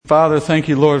Father, thank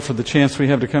you, Lord, for the chance we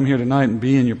have to come here tonight and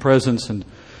be in your presence. And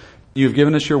you've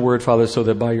given us your word, Father, so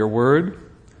that by your word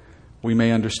we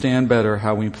may understand better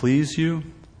how we please you,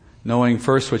 knowing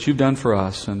first what you've done for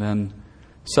us, and then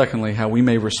secondly, how we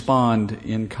may respond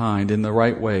in kind, in the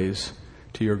right ways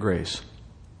to your grace.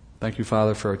 Thank you,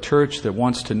 Father, for a church that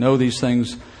wants to know these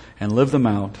things and live them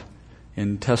out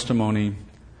in testimony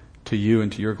to you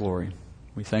and to your glory.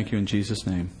 We thank you in Jesus'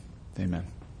 name. Amen.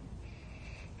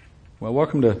 Well,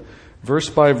 welcome to Verse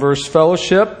by Verse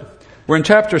Fellowship. We're in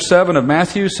chapter 7 of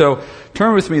Matthew, so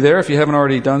turn with me there if you haven't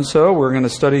already done so. We're going to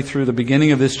study through the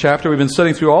beginning of this chapter. We've been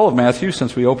studying through all of Matthew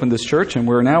since we opened this church, and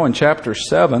we're now in chapter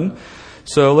 7.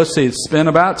 So let's see, it's been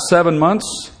about 7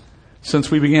 months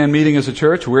since we began meeting as a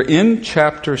church. We're in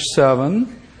chapter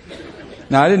 7.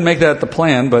 Now, I didn't make that the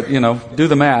plan, but, do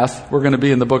the math. We're going to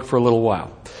be in the book for a little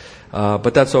while.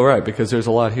 But that's all right, because there's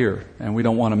a lot here, and we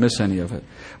don't want to miss any of it.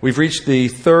 We've reached the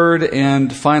third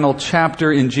and final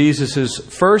chapter in Jesus'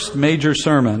 first major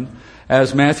sermon,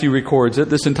 as Matthew records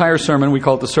it. This entire sermon, we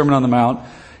call it the Sermon on the Mount.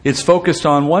 It's focused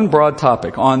on one broad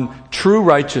topic, on true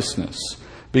righteousness.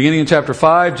 Beginning in chapter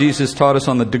 5, Jesus taught us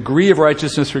on the degree of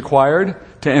righteousness required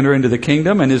to enter into the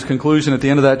kingdom, and his conclusion at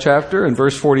the end of that chapter, in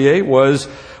verse 48, was,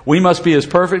 we must be as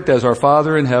perfect as our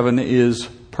Father in heaven is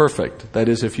perfect. That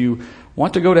is, if you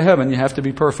want to go to heaven, you have to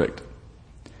be perfect.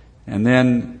 And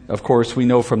then, of course, we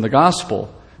know from the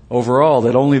gospel overall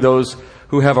that only those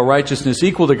who have a righteousness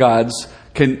equal to God's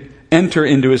can enter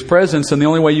into his presence. And the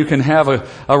only way you can have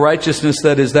a righteousness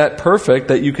that is that perfect,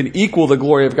 that you can equal the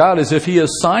glory of God, is if he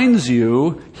assigns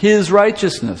you his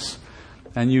righteousness.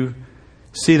 And you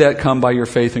see that come by your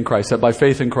faith in Christ. That by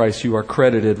faith in Christ you are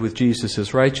credited with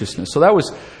Jesus' righteousness. So that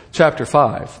was chapter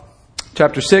 5.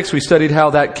 Chapter 6, we studied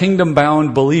how that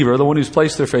kingdom-bound believer, the one who's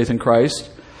placed their faith in Christ,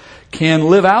 can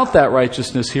live out that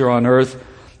righteousness here on earth,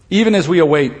 even as we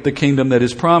await the kingdom that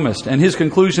is promised. And his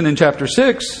conclusion in chapter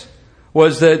 6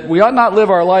 was that we ought not live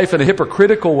our life in a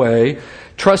hypocritical way,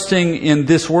 trusting in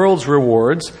this world's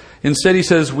rewards. Instead, he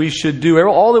says we should do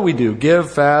all that we do, give,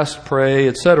 fast, pray,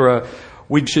 etc.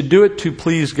 We should do it to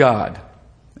please God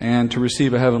and to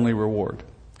receive a heavenly reward.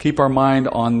 Keep our mind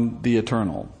on the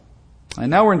eternal. And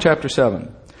now we're in chapter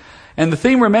 7. And the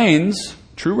theme remains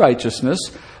true righteousness.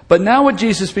 But now what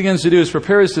Jesus begins to do is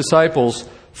prepare his disciples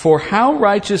for how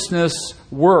righteousness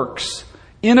works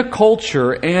in a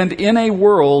culture and in a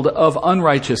world of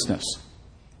unrighteousness.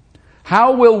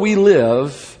 How will we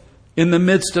live in the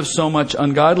midst of so much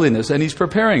ungodliness? And he's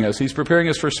preparing us. He's preparing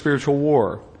us for spiritual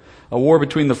war. A war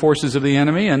between the forces of the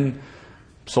enemy and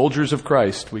soldiers of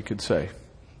Christ, we could say.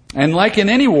 And like in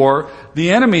any war,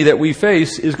 the enemy that we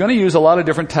face is going to use a lot of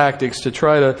different tactics to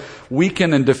try to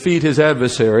weaken and defeat his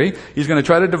adversary. He's going to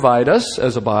try to divide us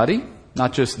as a body,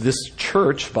 not just this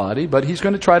church body, but he's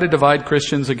going to try to divide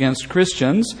Christians against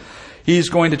Christians. He's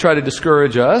going to try to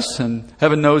discourage us, and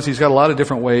heaven knows he's got a lot of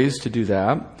different ways to do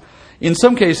that. In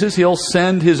some cases, he'll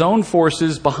send his own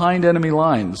forces behind enemy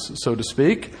lines, so to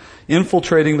speak,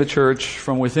 infiltrating the church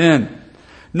from within.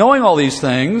 Knowing all these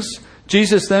things,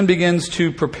 Jesus then begins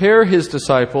to prepare his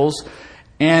disciples,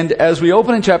 and as we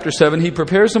open in chapter 7, he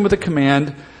prepares them with a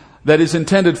command that is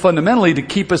intended fundamentally to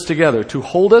keep us together, to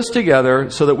hold us together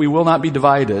so that we will not be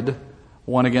divided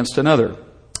one against another.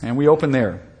 And we open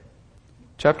there.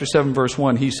 Chapter 7, verse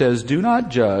 1, he says, "Do not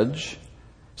judge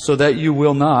so that you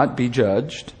will not be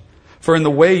judged. For in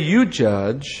the way you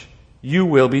judge, you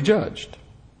will be judged.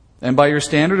 And by your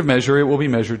standard of measure, it will be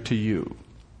measured to you."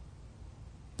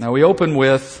 Now we open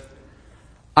with,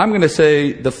 I'm going to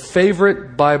say, the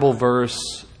favorite Bible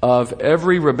verse of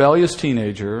every rebellious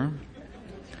teenager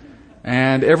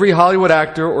and every Hollywood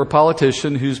actor or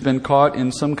politician who's been caught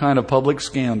in some kind of public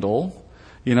scandal.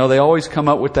 They always come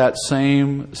up with that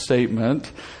same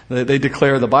statement. They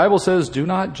declare, the Bible says, do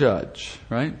not judge,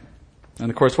 right? And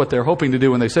of course, what they're hoping to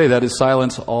do when they say that is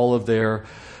silence all of their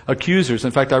accusers.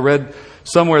 In fact, I read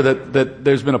somewhere that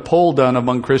there's been a poll done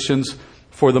among Christians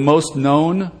for the most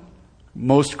known,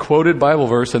 most quoted Bible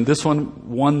verse, and this one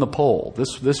won the poll.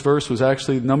 This verse was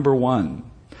actually number 1.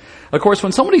 Of course,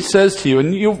 when somebody says to you,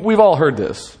 and we've all heard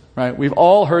this, right? We've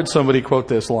all heard somebody quote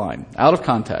this line out of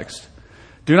context.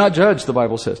 Do not judge, the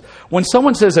Bible says. When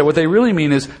someone says that, what they really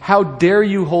mean is, how dare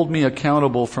you hold me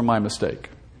accountable for my mistake?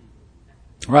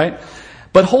 Right?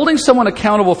 But holding someone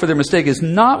accountable for their mistake is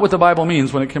not what the Bible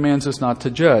means when it commands us not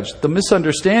to judge. The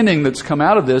misunderstanding that's come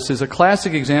out of this is a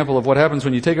classic example of what happens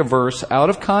when you take a verse out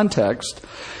of context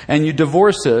and you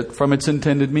divorce it from its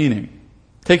intended meaning.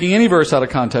 Taking any verse out of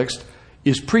context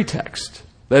is pretext.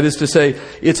 That is to say,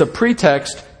 it's a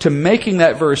pretext to making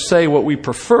that verse say what we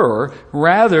prefer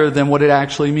rather than what it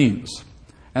actually means.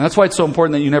 And that's why it's so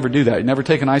important that you never do that. You never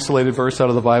take an isolated verse out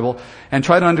of the Bible and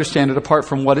try to understand it apart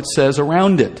from what it says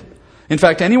around it. In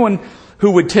fact, anyone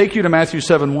who would take you to Matthew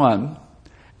 7:1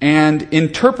 and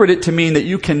interpret it to mean that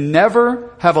you can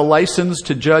never have a license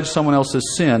to judge someone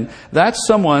else's sin, that's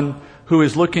someone who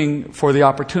is looking for the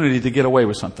opportunity to get away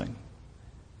with something.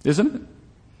 Isn't it?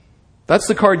 That's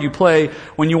the card you play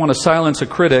when you want to silence a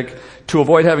critic to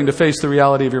avoid having to face the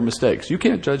reality of your mistakes. You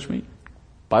can't judge me.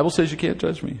 The Bible says you can't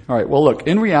judge me. All right, well, look,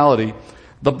 in reality,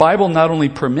 the Bible not only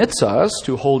permits us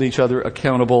to hold each other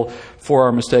accountable for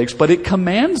our mistakes, but it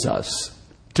commands us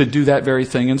to do that very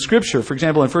thing in Scripture. For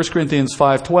example, in 1 Corinthians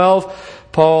 5:12,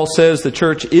 Paul says the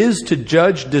church is to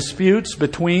judge disputes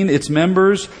between its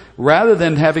members rather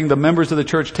than having the members of the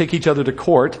church take each other to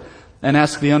court and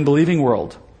ask the unbelieving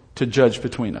world to judge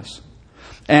between us.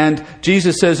 And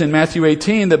Jesus says in Matthew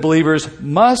 18 that believers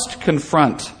must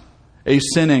confront a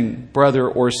sinning brother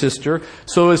or sister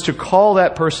so as to call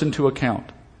that person to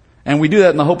account. And we do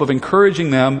that in the hope of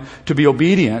encouraging them to be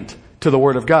obedient to the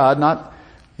Word of God, not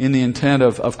in the intent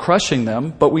of crushing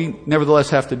them, but we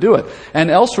nevertheless have to do it. And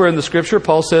elsewhere in the Scripture,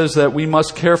 Paul says that we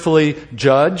must carefully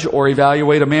judge or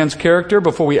evaluate a man's character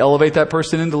before we elevate that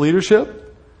person into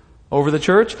leadership over the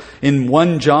church. In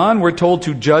 1 John, we're told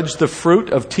to judge the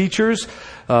fruit of teachers,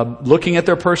 looking at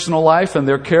their personal life and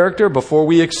their character before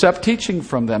we accept teaching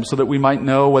from them so that we might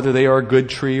know whether they are a good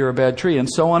tree or a bad tree, and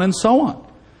so on and so on.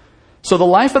 So the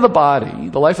life of the body,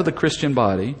 the life of the Christian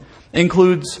body,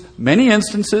 includes many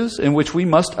instances in which we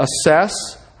must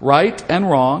assess right and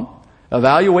wrong,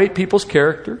 evaluate people's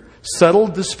character, settle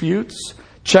disputes,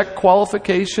 check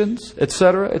qualifications,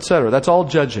 etc., etc. That's all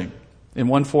judging in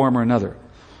one form or another.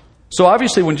 So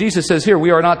obviously when Jesus says here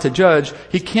we are not to judge,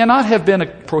 he cannot have been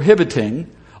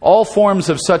prohibiting all forms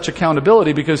of such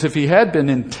accountability, because if he had been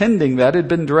intending that, it had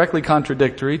been directly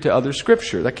contradictory to other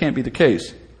Scripture. That can't be the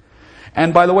case.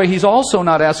 And by the way, he's also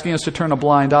not asking us to turn a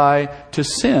blind eye to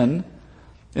sin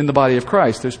in the body of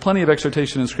Christ. There's plenty of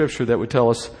exhortation in Scripture that would tell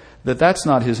us that that's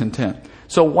not his intent.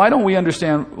 So why don't we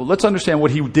let's understand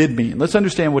what he did mean. Let's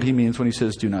understand what he means when he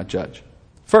says do not judge.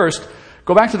 First,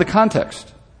 go back to the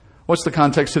context. What's the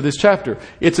context of this chapter?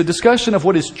 It's a discussion of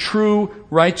what is true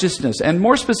righteousness. And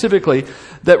more specifically,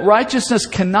 that righteousness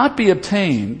cannot be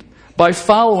obtained by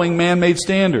following man-made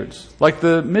standards, like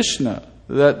the Mishnah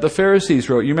that the Pharisees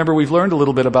wrote. You remember we've learned a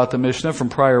little bit about the Mishnah from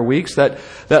prior weeks, that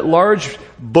large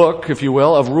book, if you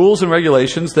will, of rules and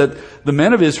regulations that the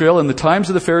men of Israel in the times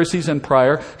of the Pharisees and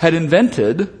prior had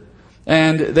invented.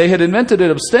 And they had invented it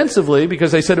ostensibly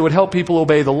because they said it would help people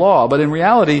obey the law. But in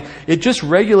reality, it just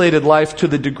regulated life to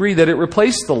the degree that it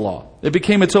replaced the law. It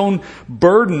became its own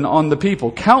burden on the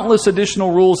people. Countless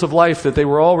additional rules of life that they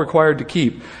were all required to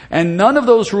keep. And none of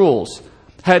those rules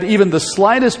had even the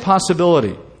slightest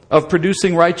possibility of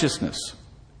producing righteousness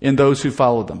in those who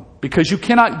followed them. Because you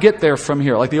cannot get there from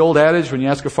here. Like the old adage, when you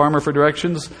ask a farmer for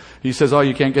directions, he says, oh,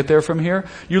 you can't get there from here.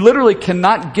 You literally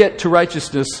cannot get to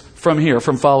righteousness from here,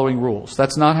 from following rules.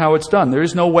 That's not how it's done. There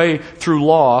is no way through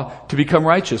law to become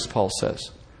righteous, Paul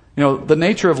says. You know, the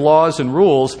nature of laws and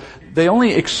rules, they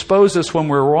only expose us when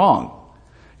we're wrong.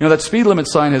 You know, that speed limit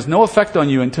sign has no effect on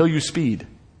you until you speed.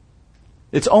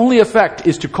 Its only effect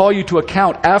is to call you to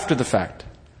account after the fact.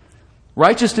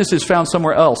 Righteousness is found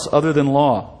somewhere else other than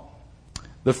law.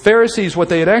 The Pharisees, what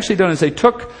they had actually done is they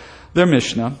took their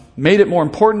Mishnah, made it more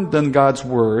important than God's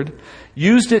Word,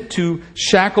 used it to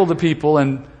shackle the people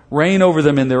and reign over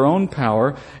them in their own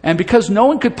power. And because no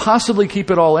one could possibly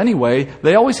keep it all anyway,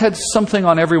 they always had something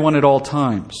on everyone at all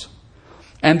times.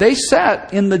 And they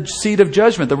sat in the seat of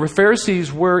judgment. The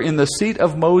Pharisees were in the seat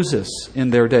of Moses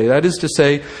in their day. That is to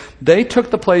say, they took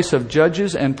the place of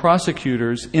judges and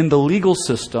prosecutors in the legal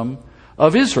system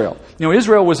of Israel. You know,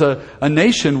 Israel was a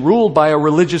nation ruled by a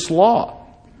religious law.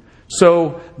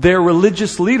 So their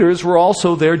religious leaders were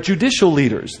also their judicial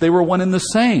leaders. They were one and the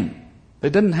same. They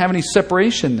didn't have any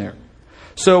separation there.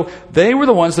 So they were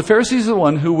the ones, the Pharisees are the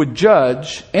one who would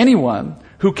judge anyone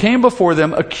who came before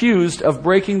them accused of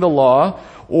breaking the law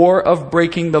or of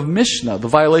breaking the Mishnah, the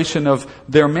violation of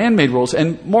their man-made rules.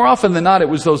 And more often than not, it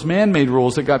was those man-made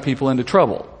rules that got people into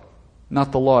trouble,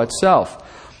 not the law itself.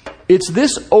 It's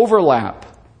this overlap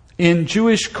in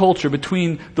Jewish culture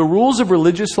between the rules of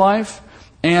religious life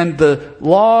and the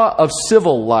law of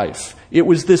civil life. It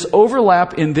was this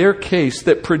overlap in their case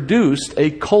that produced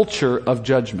a culture of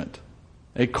judgment.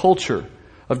 A culture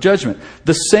of judgment.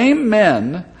 The same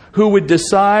men who would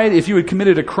decide if you had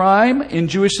committed a crime in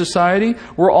Jewish society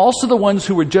were also the ones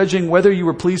who were judging whether you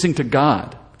were pleasing to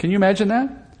God. Can you imagine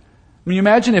that? I mean,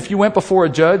 imagine if you went before a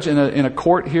judge in a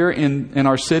court here in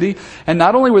our city, and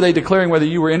not only were they declaring whether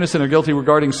you were innocent or guilty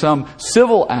regarding some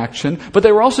civil action, but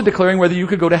they were also declaring whether you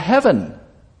could go to heaven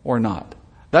or not.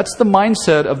 That's the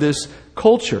mindset of this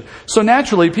culture. So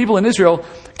naturally, people in Israel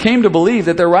came to believe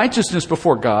that their righteousness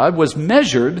before God was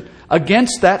measured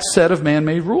against that set of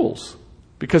man-made rules,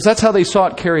 because that's how they saw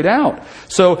it carried out.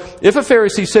 So if a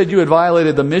Pharisee said you had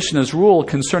violated the Mishnah's rule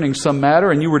concerning some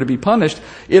matter and you were to be punished,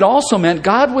 it also meant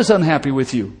God was unhappy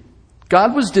with you.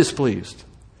 God was displeased.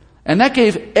 And that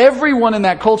gave everyone in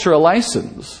that culture a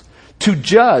license to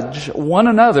judge one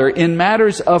another in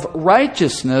matters of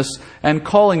righteousness and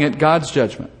calling it God's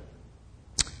judgment.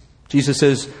 Jesus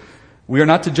says we are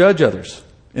not to judge others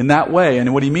in that way.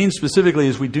 And what he means specifically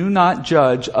is we do not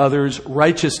judge others'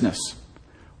 righteousness.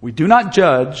 We do not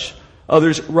judge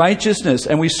others' righteousness,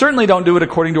 and we certainly don't do it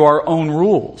according to our own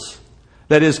rules.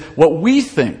 That is, what we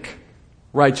think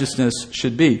righteousness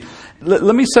should be.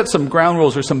 Let me set some ground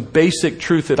rules or some basic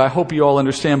truth that I hope you all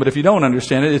understand, but if you don't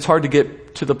understand it, it's hard to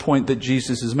get to the point that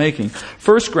Jesus is making.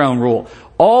 First ground rule,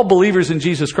 all believers in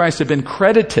Jesus Christ have been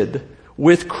credited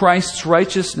with Christ's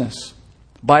righteousness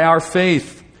by our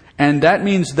faith. And that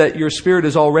means that your spirit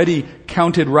is already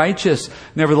counted righteous.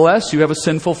 Nevertheless, you have a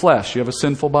sinful flesh. You have a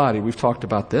sinful body. We've talked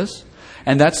about this.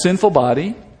 And that sinful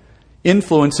body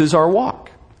influences our walk.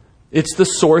 It's the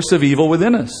source of evil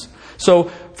within us.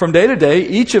 So from day to day,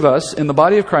 each of us in the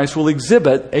body of Christ will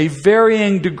exhibit a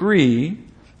varying degree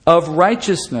of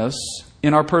righteousness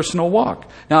in our personal walk.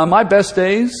 Now, on my best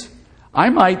days,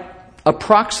 I might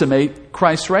approximate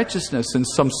Christ's righteousness in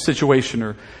some situation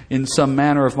or in some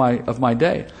manner of my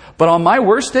day. But on my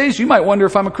worst days, you might wonder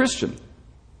if I'm a Christian.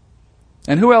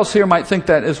 And who else here might think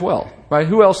that as well, right?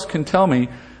 Who else can tell me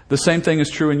the same thing is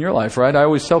true in your life, right? I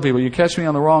always tell people, you catch me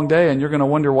on the wrong day and you're going to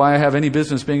wonder why I have any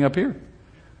business being up here.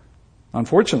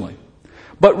 Unfortunately.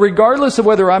 But regardless of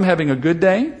whether I'm having a good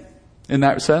day in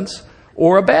that sense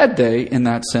or a bad day in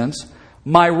that sense,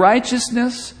 my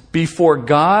righteousness before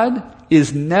God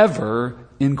is never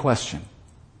in question.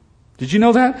 Did you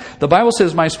know that? The Bible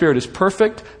says my spirit is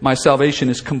perfect, my salvation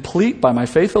is complete by my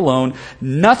faith alone.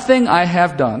 Nothing I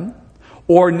have done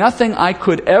or nothing I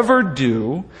could ever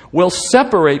do will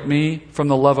separate me from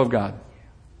the love of God,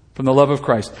 from the love of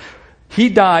Christ. He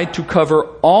died to cover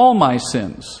all my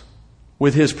sins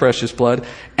with His precious blood.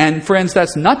 And friends,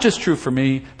 that's not just true for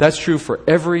me, that's true for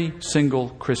every single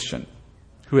Christian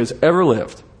who has ever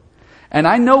lived. And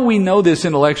I know we know this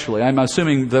intellectually. I'm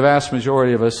assuming the vast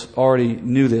majority of us already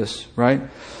knew this, right?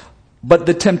 But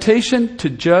the temptation to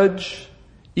judge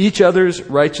each other's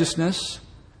righteousness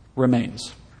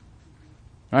remains.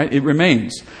 Right? It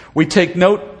remains. We take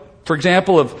note, for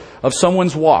example, of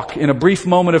someone's walk in a brief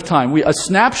moment of time. A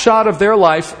snapshot of their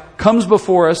life comes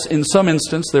before us in some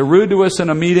instance. They're rude to us in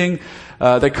a meeting.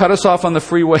 They cut us off on the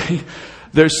freeway.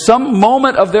 There's some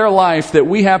moment of their life that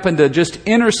we happen to just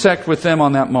intersect with them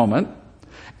on that moment.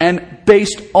 And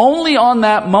based only on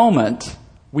that moment,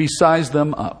 we size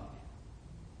them up.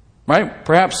 Right?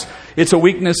 Perhaps it's a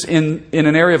weakness in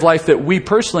an area of life that we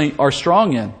personally are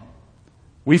strong in.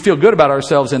 We feel good about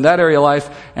ourselves in that area of life,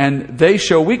 and they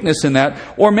show weakness in that.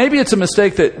 Or maybe it's a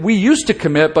mistake that we used to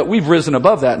commit, but we've risen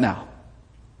above that now.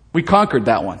 We conquered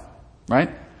that one.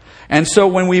 Right? And so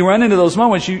when we run into those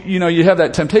moments, you have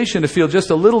that temptation to feel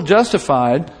just a little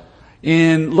justified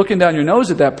in looking down your nose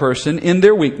at that person in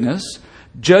their weakness,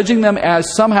 judging them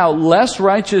as somehow less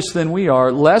righteous than we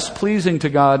are, less pleasing to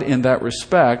God in that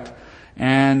respect,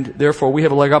 and therefore we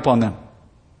have a leg up on them.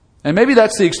 And maybe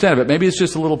that's the extent of it. Maybe it's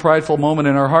just a little prideful moment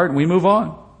in our heart and we move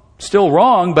on. Still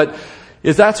wrong, but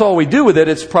if that's all we do with it,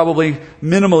 it's probably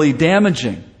minimally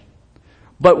damaging.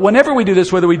 But whenever we do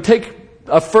this, whether we take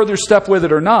a further step with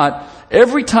it or not,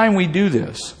 every time we do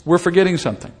this, we're forgetting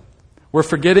something. We're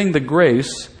forgetting the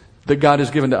grace that God has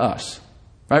given to us.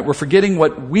 Right? We're forgetting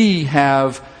what we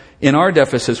have in our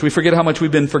deficits. We forget how much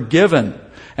we've been forgiven.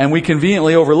 And we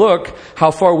conveniently overlook how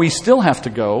far we still have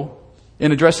to go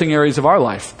in addressing areas of our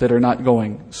life that are not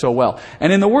going so well.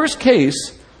 And in the worst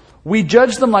case, we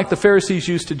judge them like the Pharisees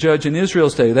used to judge in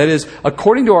Israel's day. That is,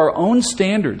 according to our own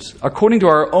standards, according to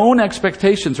our own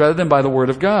expectations, rather than by the Word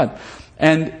of God.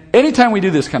 And anytime we do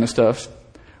this kind of stuff,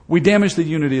 we damage the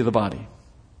unity of the body.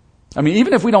 I mean,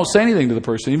 even if we don't say anything to the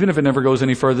person, even if it never goes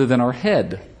any further than our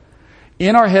head,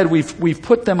 in our head we've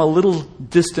put them a little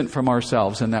distant from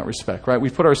ourselves in that respect, right?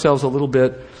 We've put ourselves a little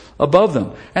bit above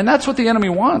them. And that's what the enemy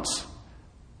wants.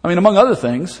 I mean, among other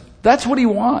things, that's what he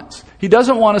wants. He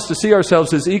doesn't want us to see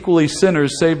ourselves as equally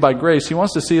sinners saved by grace. He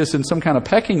wants to see us in some kind of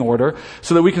pecking order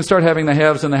so that we can start having the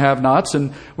haves and the have-nots,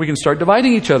 and we can start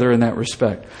dividing each other in that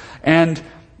respect. And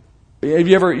Have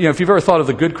you ever, if you've ever thought of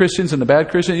the good Christians and the bad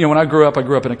Christians, when I grew up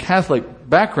in a Catholic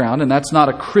background, and that's not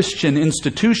a Christian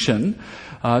institution,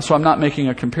 so I'm not making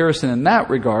a comparison in that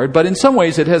regard, but in some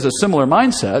ways it has a similar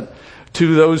mindset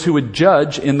to those who would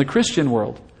judge in the Christian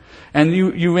world. And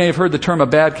you may have heard the term a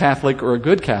bad Catholic or a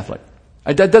good Catholic.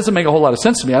 That doesn't make a whole lot of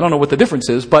sense to me. I don't know what the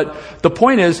difference is, but the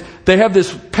point is they have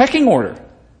this pecking order.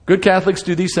 Good Catholics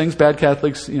do these things, bad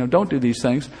Catholics, don't do these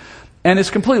things. And it's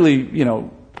completely,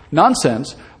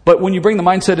 nonsense. But when you bring the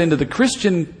mindset into the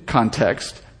Christian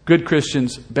context, good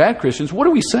Christians, bad Christians, what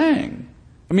are we saying?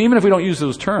 I mean, even if we don't use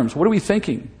those terms, what are we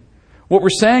thinking? What we're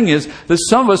saying is that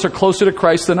some of us are closer to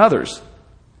Christ than others.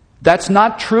 That's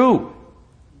not true.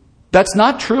 That's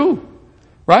not true.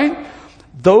 Right?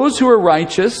 Those who are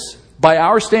righteous by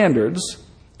our standards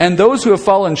and those who have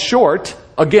fallen short,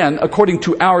 again, according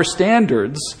to our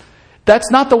standards,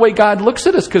 that's not the way God looks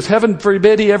at us, because heaven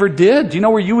forbid He ever did. Do you know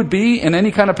where you would be in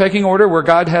any kind of pecking order where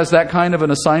God has that kind of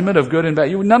an assignment of good and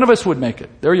bad? None of us would make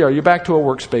it. There you are. You're back to a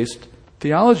works-based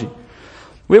theology.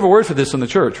 We have a word for this in the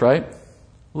church, right?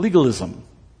 Legalism.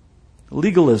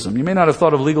 Legalism. You may not have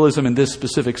thought of legalism in this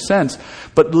specific sense,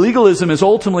 but legalism is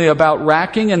ultimately about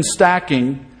racking and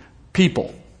stacking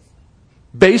people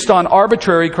based on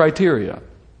arbitrary criteria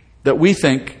that we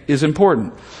think is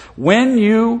important. When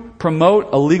you promote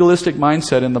a legalistic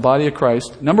mindset in the body of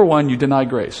Christ, number one, you deny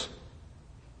grace.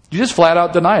 You just flat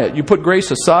out deny it. You put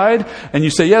grace aside and you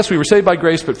say, yes, we were saved by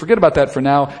grace, but forget about that for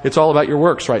now. It's all about your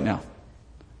works right now.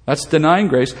 That's denying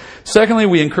grace. Secondly,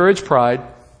 we encourage pride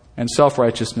and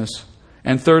self-righteousness.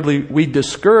 And thirdly, we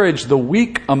discourage the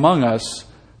weak among us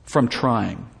from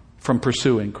trying, from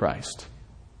pursuing Christ.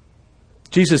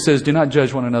 Jesus says, do not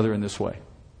judge one another in this way.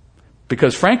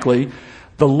 Because frankly,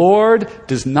 the Lord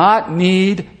does not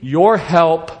need your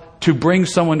help to bring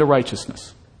someone to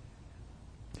righteousness.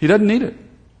 He doesn't need it.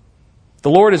 The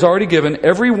Lord has already given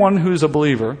everyone who's a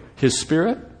believer His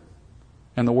Spirit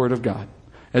and the Word of God.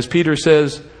 As Peter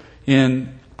says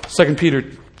in 2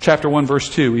 Peter chapter 1, verse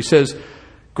 2, he says,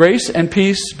 grace and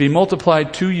peace be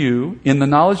multiplied to you in the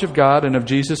knowledge of God and of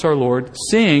Jesus our Lord,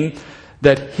 seeing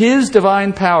that His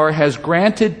divine power has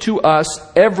granted to us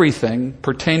everything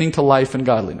pertaining to life and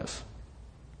godliness,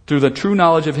 through the true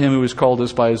knowledge of Him who has called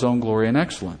us by His own glory and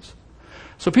excellence.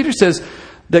 So Peter says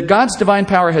that God's divine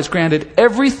power has granted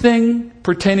everything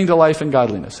pertaining to life and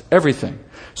godliness. Everything.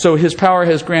 So His power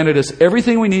has granted us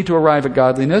everything we need to arrive at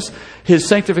godliness. His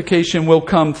sanctification will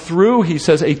come through, he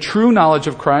says, a true knowledge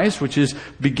of Christ, which is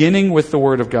beginning with the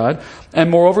Word of God. And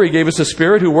moreover, He gave us a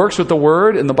Spirit who works with the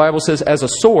Word, and the Bible says, as a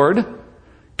sword,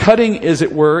 cutting, as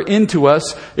it were, into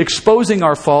us, exposing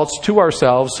our faults to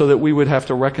ourselves so that we would have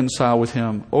to reconcile with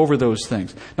Him over those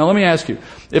things. Now let me ask you,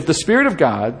 if the Spirit of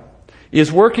God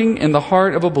is working in the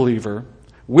heart of a believer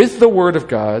with the Word of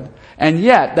God, and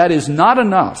yet that is not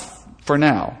enough for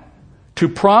now to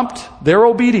prompt their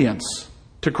obedience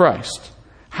to Christ,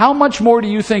 how much more do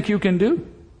you think you can do?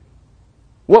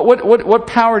 What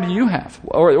power do you have,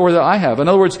 or that I have? In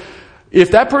other words,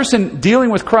 if that person dealing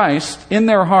with Christ in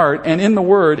their heart and in the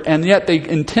Word, and yet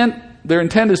their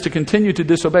intent is to continue to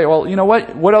disobey, well, you know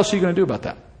what? What else are you going to do about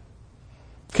that?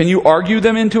 Can you argue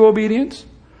them into obedience?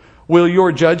 Will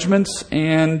your judgments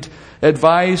and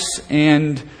advice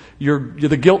and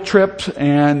the guilt trip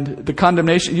and the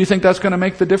condemnation, do you think that's going to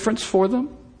make the difference for them?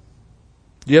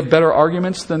 Do you have better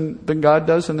arguments than God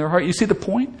does in their heart? You see the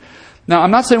point? Now,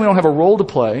 I'm not saying we don't have a role to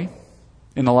play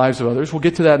in the lives of others. We'll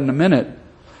get to that in a minute.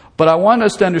 But I want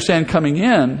us to understand coming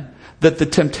in that the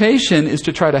temptation is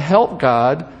to try to help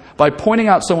God by pointing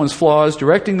out someone's flaws,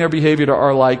 directing their behavior to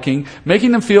our liking,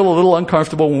 making them feel a little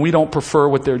uncomfortable when we don't prefer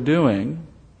what they're doing,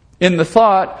 in the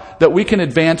thought that we can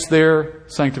advance their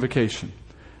sanctification.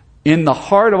 In the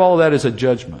heart of all of that is a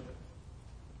judgment.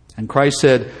 And Christ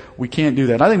said, we can't do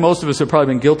that. And I think most of us have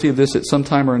probably been guilty of this at some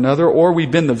time or another, or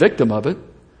we've been the victim of it,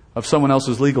 of someone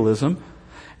else's legalism.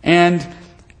 And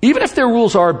even if their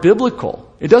rules are biblical,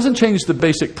 it doesn't change the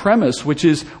basic premise, which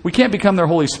is we can't become their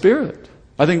Holy Spirit.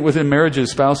 I think within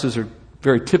marriages, spouses are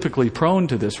very typically prone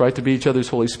to this, right? To be each other's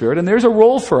Holy Spirit. And there's a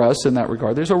role for us in that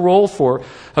regard. There's a role for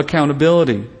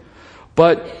accountability.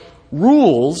 But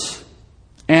rules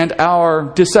and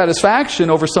our dissatisfaction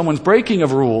over someone's breaking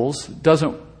of rules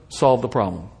doesn't solve the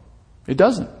problem. It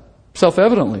doesn't.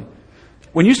 Self-evidently.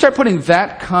 When you start putting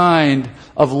that kind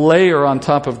of layer on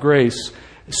top of grace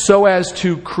so as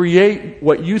to create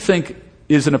what you think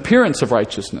is an appearance of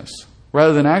righteousness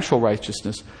rather than actual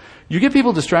righteousness, you get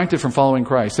people distracted from following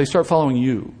Christ. They start following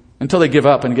you until they give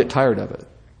up and get tired of it.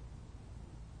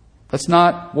 That's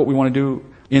not what we want to do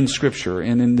in Scripture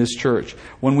and in this church.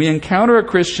 When we encounter a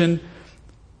Christian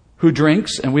who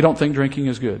drinks and we don't think drinking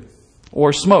is good,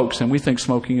 or smokes, and we think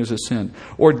smoking is a sin,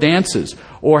 or dances,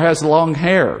 or has long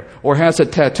hair, or has a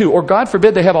tattoo, or God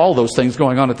forbid they have all those things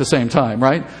going on at the same time,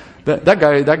 right? That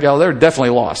guy, that gal, they're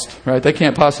definitely lost, right? They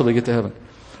can't possibly get to heaven.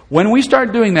 When we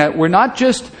start doing that, we're not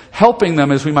just helping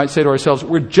them, as we might say to ourselves,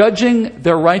 we're judging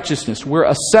their righteousness. We're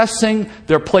assessing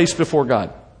their place before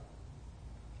God.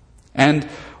 And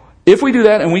if we do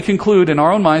that and we conclude in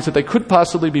our own minds that they could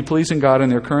possibly be pleasing God in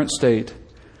their current state,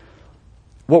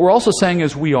 what we're also saying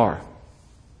is we are.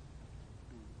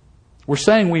 We're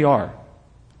saying we are.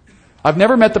 I've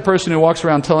never met the person who walks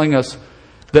around telling us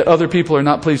that other people are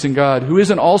not pleasing God who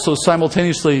isn't also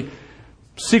simultaneously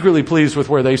secretly pleased with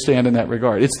where they stand in that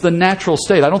regard. It's the natural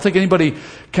state. I don't think anybody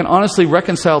can honestly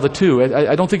reconcile the two.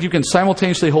 I don't think you can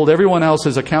simultaneously hold everyone else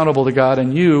as accountable to God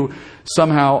and you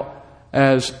somehow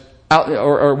as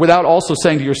or without also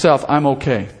saying to yourself, I'm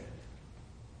okay.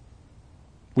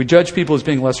 We judge people as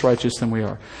being less righteous than we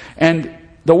are. And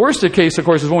the worst case, of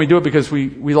course, is when we do it because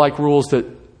we like rules that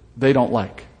they don't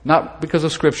like. Not because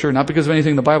of Scripture, not because of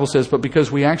anything the Bible says, but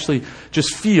because we actually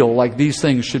just feel like these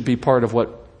things should be part of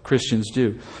what Christians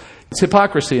do. It's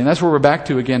hypocrisy, and that's where we're back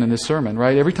to again in this sermon,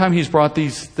 right? Every time he's brought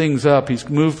these things up, he's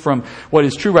moved from what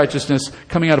is true righteousness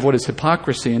coming out of what is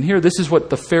hypocrisy. And here, this is what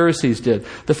the Pharisees did.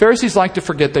 The Pharisees like to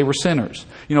forget they were sinners.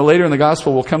 You know, later in the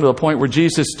gospel, we'll come to the point where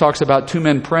Jesus talks about two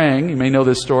men praying. You may know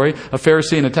this story, a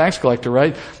Pharisee and a tax collector,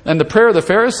 right? And the prayer of the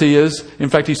Pharisee is, in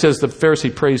fact, he says the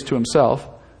Pharisee prays to himself.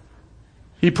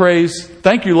 He prays,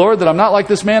 thank you, Lord, that I'm not like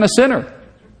this man, a sinner. All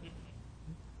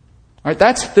right,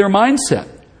 that's their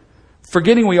mindset.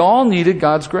 Forgetting we all needed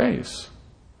God's grace.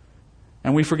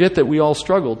 And we forget that we all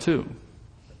struggle too.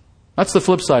 That's the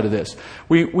flip side of this.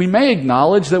 We may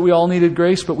acknowledge that we all needed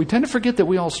grace, but we tend to forget that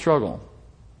we all struggle.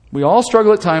 We all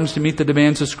struggle at times to meet the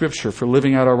demands of Scripture for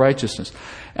living out our righteousness.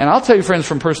 And I'll tell you, friends,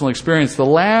 from personal experience, the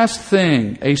last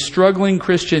thing a struggling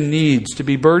Christian needs to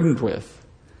be burdened with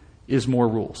is more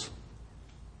rules.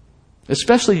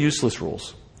 Especially useless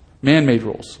rules, man-made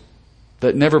rules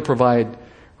that never provide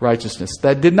righteousness.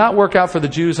 That did not work out for the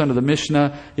Jews under the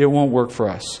Mishnah. It won't work for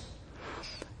us.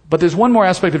 But there's one more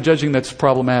aspect of judging that's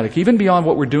problematic, even beyond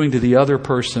what we're doing to the other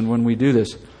person when we do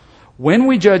this. When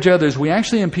we judge others, we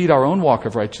actually impede our own walk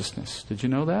of righteousness. Did you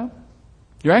know that?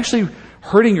 You're actually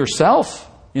hurting yourself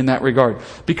in that regard,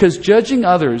 because judging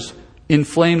others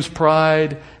inflames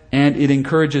pride and it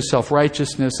encourages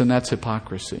self-righteousness, and that's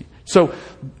hypocrisy. So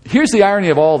here's the irony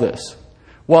of all this.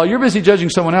 While you're busy judging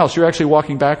someone else, you're actually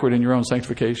walking backward in your own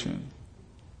sanctification.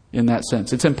 In that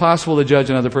sense, it's impossible to judge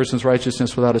another person's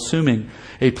righteousness without assuming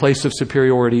a place of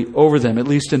superiority over them, at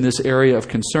least in this area of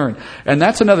concern. And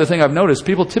that's another thing I've noticed.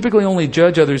 People typically only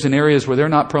judge others in areas where they're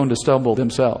not prone to stumble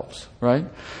themselves, right?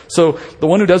 So the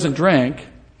one who doesn't drink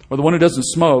or the one who doesn't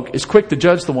smoke is quick to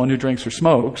judge the one who drinks or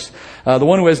smokes. The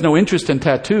one who has no interest in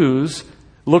tattoos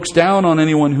looks down on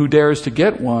anyone who dares to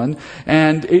get one,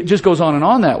 and it just goes on and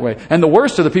on that way. And the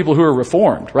worst are the people who are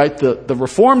reformed, right? The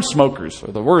reformed smokers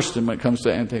are the worst when it comes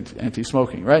to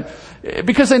anti-smoking, right?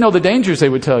 Because they know the dangers, they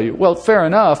would tell you. Well, fair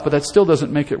enough, but that still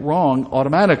doesn't make it wrong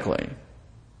automatically.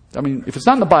 I mean, if it's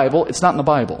not in the Bible, it's not in the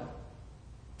Bible.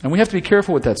 And we have to be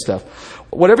careful with that stuff.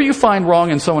 Whatever you find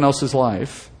wrong in someone else's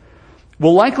life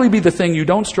will likely be the thing you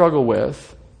don't struggle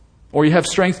with, or you have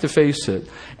strength to face it.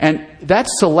 And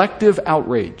that's selective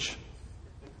outrage.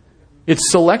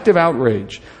 It's selective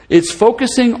outrage. It's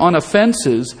focusing on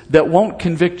offenses that won't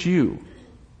convict you,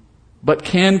 but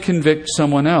can convict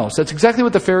someone else. That's exactly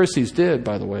what the Pharisees did,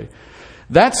 by the way.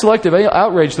 That selective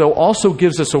outrage, though, also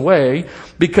gives us away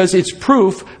because it's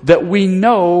proof that we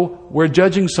know we're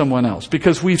judging someone else,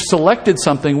 because we've selected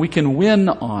something we can win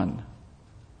on,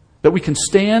 that we can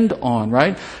stand on,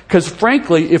 right? Because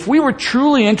frankly, if we were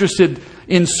truly interested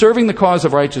in serving the cause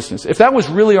of righteousness, if that was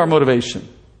really our motivation,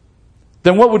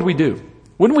 then what would we do?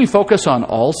 Wouldn't we focus on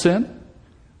all sin?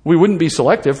 We wouldn't be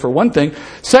selective, for one thing.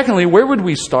 Secondly, where would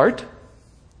we start?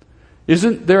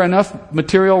 Isn't there enough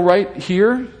material right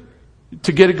here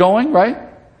to get it going, right?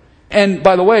 And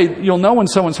by the way, you'll know when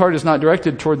someone's heart is not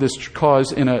directed toward this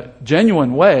cause in a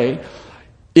genuine way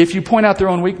if you point out their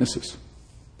own weaknesses.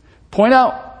 Point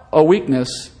out a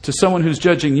weakness to someone who's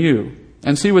judging you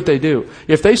and see what they do.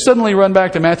 If they suddenly run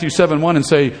back to Matthew 7:1 and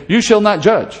say, you shall not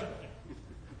judge,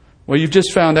 well, you've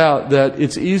just found out that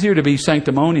it's easier to be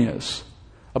sanctimonious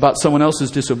about someone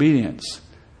else's disobedience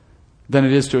than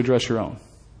it is to address your own.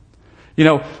 You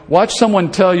know, watch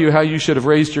someone tell you how you should have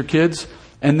raised your kids,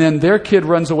 and then their kid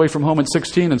runs away from home at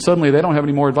 16 and suddenly they don't have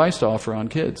any more advice to offer on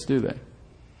kids, do they?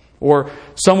 Or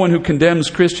someone who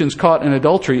condemns Christians caught in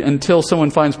adultery until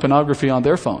someone finds pornography on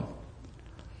their phone.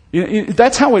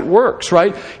 That's how it works,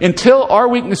 right? Until our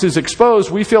weakness is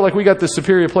exposed, we feel like we got this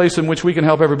superior place in which we can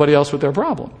help everybody else with their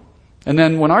problem. And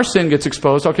then when our sin gets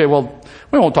exposed, okay, well,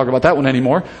 we won't talk about that one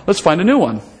anymore. Let's find a new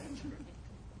one.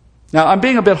 Now, I'm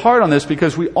being a bit hard on this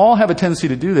because we all have a tendency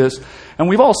to do this, and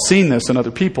we've all seen this in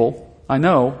other people. I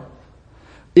know.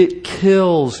 It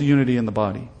kills unity in the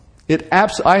body.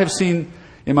 I have seen,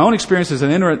 in my own experience as an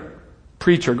itinerant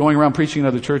preacher going around preaching in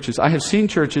other churches, I have seen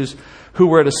churches who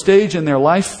were at a stage in their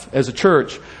life as a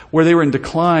church where they were in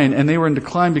decline, and they were in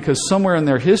decline because somewhere in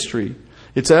their history,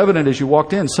 it's evident as you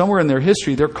walked in, somewhere in their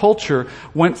history, their culture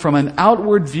went from an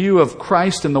outward view of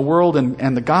Christ and the world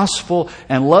and the gospel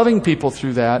and loving people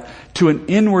through that to an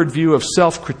inward view of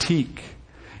self-critique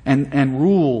and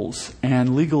rules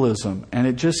and legalism. And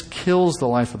it just kills the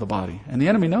life of the body. And the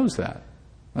enemy knows that.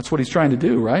 That's what he's trying to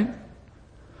do, right?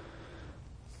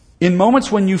 In moments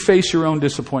when you face your own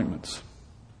disappointments,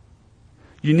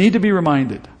 you need to be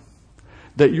reminded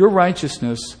that your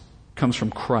righteousness comes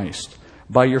from Christ.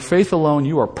 By your faith alone,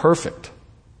 you are perfect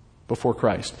before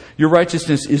Christ. Your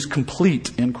righteousness is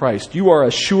complete in Christ. You are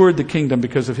assured the kingdom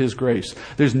because of His grace.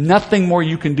 There's nothing more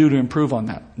you can do to improve on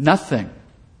that. Nothing.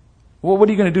 Well, what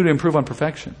are you going to do to improve on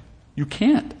perfection? You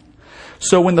can't.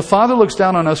 So when the Father looks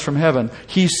down on us from heaven,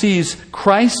 He sees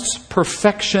Christ's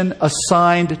perfection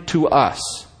assigned to us.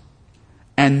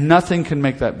 And nothing can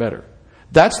make that better.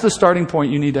 That's the starting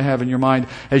point you need to have in your mind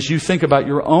as you think about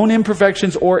your own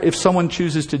imperfections, or if someone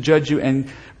chooses to judge you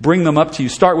and bring them up to you.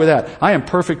 Start with that. I am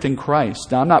perfect in Christ.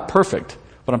 Now, I'm not perfect,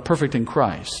 but I'm perfect in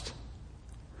Christ.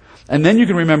 And then you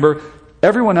can remember,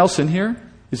 everyone else in here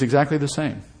is exactly the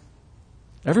same.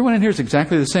 Everyone in here is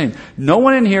exactly the same. No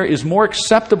one in here is more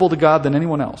acceptable to God than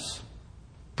anyone else.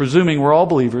 Presuming we're all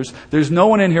believers, there's no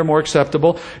one in here more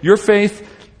acceptable. Your faith,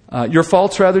 your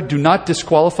faults rather, do not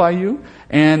disqualify you,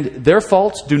 and their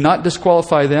faults do not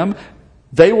disqualify them.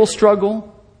 They will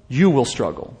struggle, you will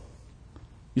struggle.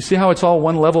 You see how it's all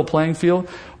one level playing field?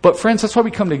 But friends, that's why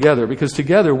we come together, because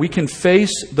together we can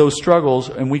face those struggles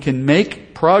and we can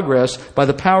make progress by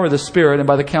the power of the Spirit and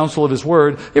by the counsel of His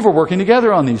Word if we're working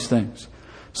together on these things.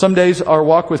 Some days our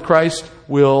walk with Christ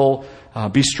will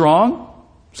be strong.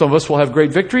 Some of us will have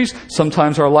great victories.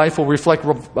 Sometimes our life will reflect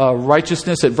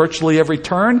righteousness at virtually every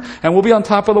turn, and we'll be on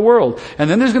top of the world. And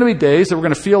then there's going to be days that we're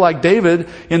going to feel like David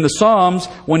in the Psalms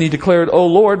when he declared, "O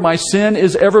Lord, my sin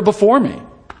is ever before me.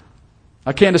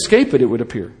 I can't escape it," it would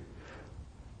appear.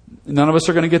 None of us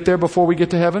are going to get there before we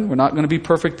get to heaven. We're not going to be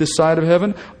perfect this side of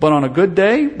heaven. But on a good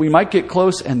day, we might get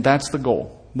close, and that's the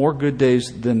goal. More good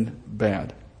days than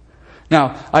bad.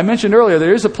 Now, I mentioned earlier,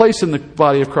 there is a place in the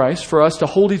body of Christ for us to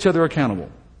hold each other accountable.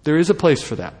 There is a place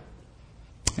for that.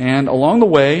 And along the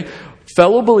way,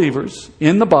 fellow believers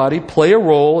in the body play a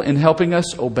role in helping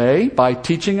us obey by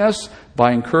teaching us,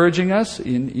 by encouraging us,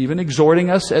 in even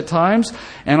exhorting us at times.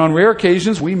 And on rare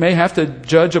occasions, we may have to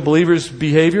judge a believer's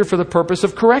behavior for the purpose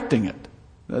of correcting it.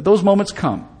 Those moments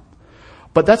come.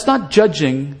 But that's not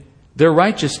judging their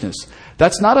righteousness.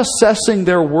 That's not assessing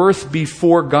their worth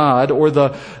before God, or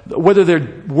whether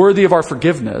they're worthy of our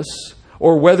forgiveness,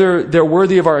 or whether they're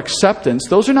worthy of our acceptance.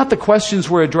 Those are not the questions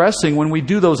we're addressing when we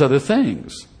do those other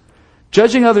things.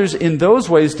 Judging others in those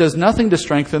ways does nothing to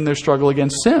strengthen their struggle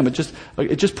against sin.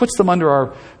 It just puts them under our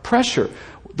pressure.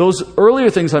 Those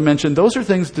earlier things I mentioned, those are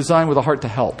things designed with a heart to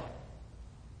help,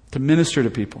 to minister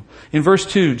to people. In verse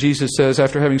 2, Jesus says,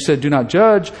 after having said, "Do not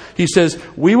judge," He says,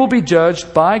 "We will be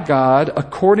judged by God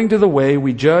according to the way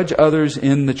we judge others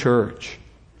in the church."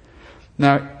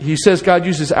 Now, He says God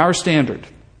uses our standard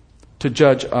to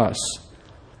judge us.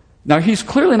 Now, He's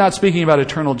clearly not speaking about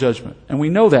eternal judgment. And we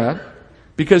know that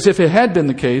because if it had been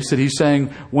the case that He's saying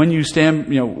when you stand,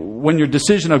 when your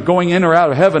decision of going in or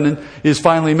out of heaven is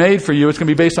finally made for you, it's going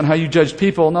to be based on how you judge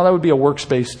people. No, that would be a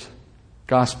works-based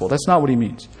gospel. That's not what He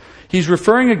means. He's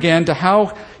referring again to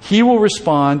how He will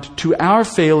respond to our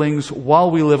failings while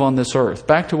we live on this earth.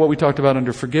 Back to what we talked about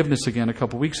under forgiveness again a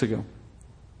couple weeks ago.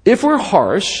 If we're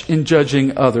harsh in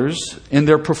judging others in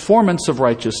their performance of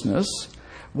righteousness,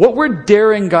 what we're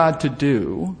daring God to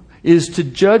do is to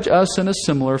judge us in a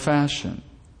similar fashion,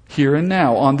 here and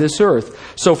now, on this earth.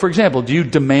 So, for example, do you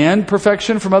demand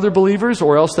perfection from other believers,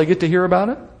 or else they get to hear about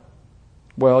it?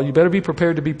 Well, you better be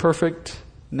prepared to be perfect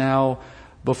now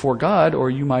before God,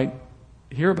 or you might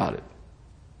hear about it.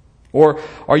 Or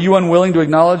are you unwilling to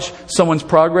acknowledge someone's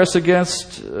progress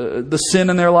against the sin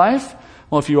in their life?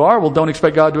 Well, if you are, well, don't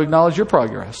expect God to acknowledge your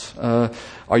progress.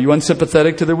 Are you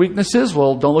unsympathetic to their weaknesses?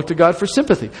 Well, don't look to God for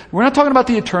sympathy. We're not talking about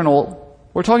the eternal.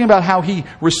 We're talking about how He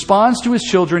responds to His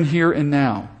children here and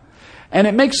now. And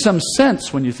it makes some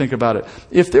sense when you think about it.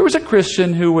 If there was a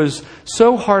Christian who was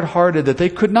so hard-hearted that they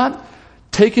could not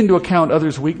take into account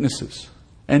others' weaknesses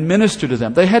and minister to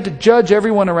them. They had to judge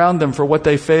everyone around them for what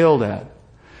they failed at.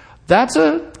 That's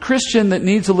a Christian that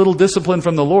needs a little discipline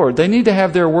from the Lord. They need to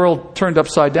have their world turned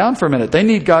upside down for a minute. They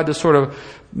need God to sort of,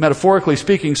 metaphorically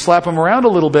speaking, slap them around a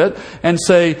little bit and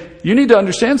say, you need to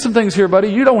understand some things here, buddy.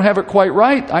 You don't have it quite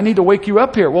right. I need to wake you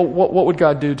up here. Well, what would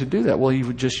God do to do that? Well, He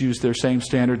would just use their same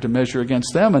standard to measure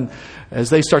against them. And as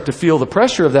they start to feel the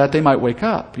pressure of that, they might wake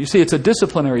up. You see, it's a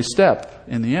disciplinary step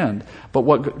in the end. But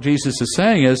what Jesus is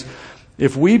saying is,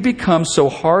 if we become so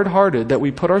hard-hearted that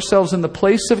we put ourselves in the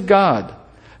place of God,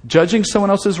 judging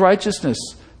someone else's righteousness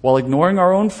while ignoring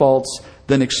our own faults,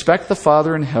 then expect the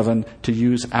Father in heaven to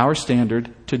use our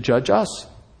standard to judge us.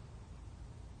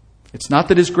 It's not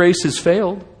that His grace has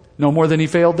failed, no more than He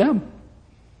failed them.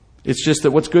 It's just that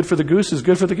what's good for the goose is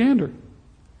good for the gander.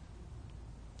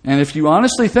 And if you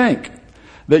honestly think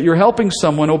that you're helping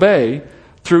someone obey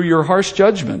through your harsh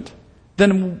judgment,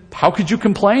 then how could you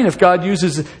complain if God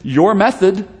uses your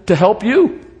method to help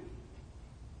you?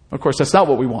 Of course, that's not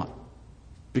what we want,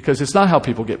 because it's not how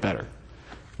people get better,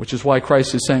 which is why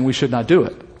Christ is saying we should not do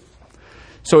it.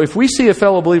 So if we see a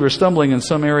fellow believer stumbling in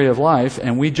some area of life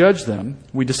and we judge them,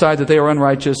 we decide that they are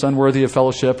unrighteous, unworthy of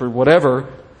fellowship or whatever,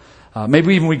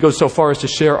 maybe even we go so far as to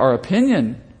share our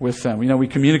opinion with them. We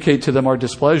communicate to them our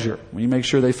displeasure. We make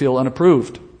sure they feel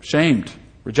unapproved, shamed,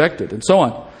 rejected, and so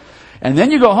on. And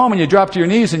then you go home and you drop to your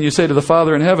knees and you say to the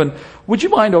Father in heaven, would you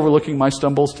mind overlooking my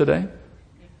stumbles today?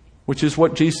 Which is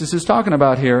what Jesus is talking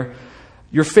about here.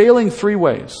 You're failing three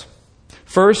ways.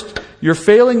 First, you're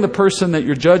failing the person that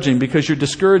you're judging because you're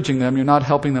discouraging them. You're not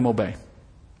helping them obey.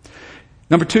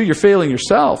 Number two, you're failing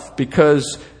yourself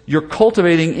because you're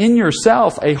cultivating in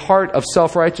yourself a heart of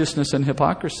self-righteousness and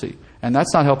hypocrisy. And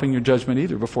that's not helping your judgment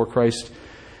either before Christ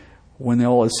when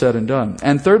all is said and done.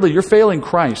 And thirdly, you're failing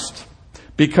Christ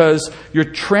because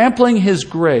you're trampling His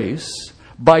grace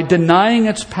by denying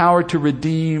its power to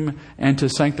redeem and to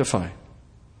sanctify.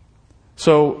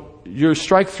 So you're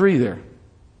strike three there.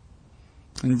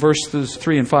 In verses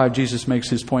 3 and 5, Jesus makes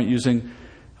His point using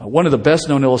one of the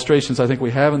best-known illustrations I think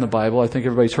we have in the Bible. I think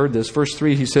everybody's heard this. Verse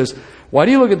 3, He says, why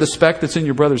do you look at the speck that's in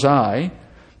your brother's eye,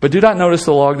 but do not notice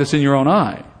the log that's in your own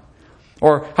eye?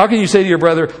 Or how can you say to your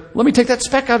brother, let me take that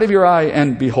speck out of your eye,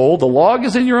 and behold, the log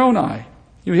is in your own eye?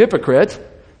 You hypocrite.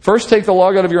 First take the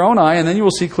log out of your own eye, and then you will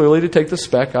see clearly to take the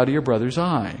speck out of your brother's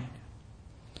eye.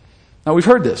 Now, we've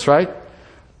heard this, right?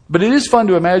 But it is fun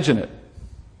to imagine it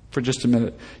for just a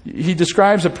minute. He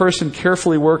describes a person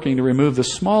carefully working to remove the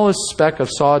smallest speck of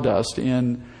sawdust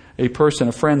in a person,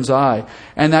 a friend's eye.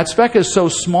 And that speck is so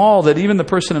small that even the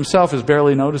person himself is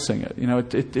barely noticing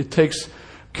it. It takes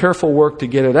careful work to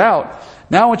get it out.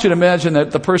 Now I want you to imagine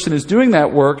that the person who's doing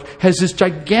that work has this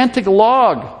gigantic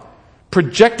log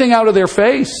projecting out of their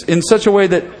face in such a way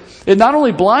that it not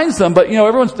only blinds them, but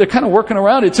they're kind of working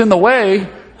around. It's in the way.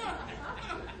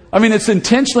 I mean, it's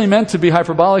intentionally meant to be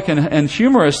hyperbolic and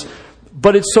humorous,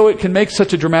 but it's so it can make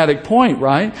such a dramatic point,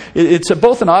 right? It's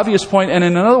both an obvious point, and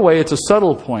in another way, it's a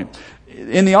subtle point.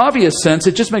 In the obvious sense,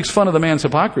 it just makes fun of the man's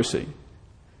hypocrisy,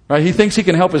 right? He thinks he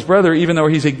can help his brother even though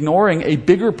he's ignoring a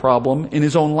bigger problem in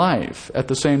his own life at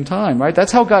the same time, right?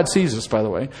 That's how God sees us, by the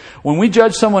way. When we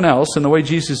judge someone else in the way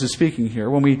Jesus is speaking here,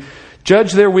 when we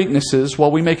judge their weaknesses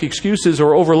while we make excuses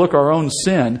or overlook our own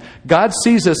sin, God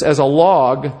sees us as a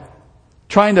log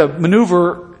trying to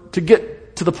maneuver to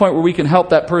get to the point where we can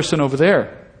help that person over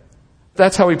there.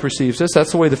 That's how He perceives us.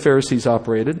 That's the way the Pharisees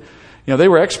operated. They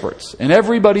were experts in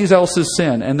everybody else's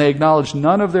sin, and they acknowledged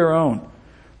none of their own.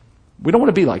 We don't want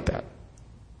to be like that.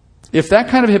 If that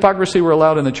kind of hypocrisy were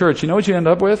allowed in the church, you know what you end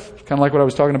up with? Kind of like what I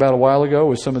was talking about a while ago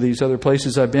with some of these other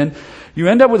places I've been. You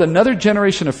end up with another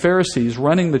generation of Pharisees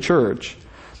running the church,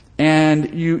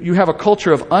 and you have a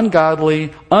culture of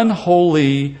ungodly,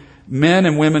 unholy men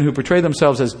and women who portray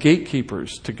themselves as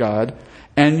gatekeepers to God,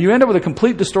 and you end up with a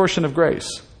complete distortion of grace.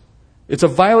 It's a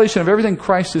violation of everything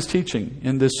Christ is teaching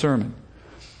in this sermon.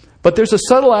 But there's a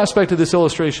subtle aspect of this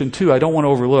illustration too I don't want to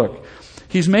overlook.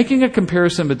 He's making a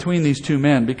comparison between these two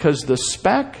men because the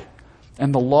speck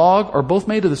and the log are both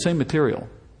made of the same material.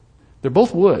 They're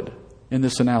both wood in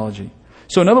this analogy.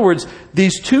 So in other words,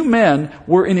 these two men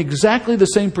were in exactly the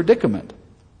same predicament.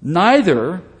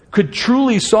 Neither could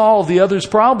truly solve the other's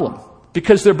problem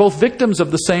because they're both victims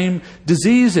of the same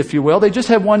disease, if you will. They just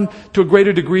have one to a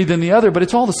greater degree than the other, but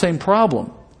it's all the same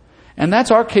problem. And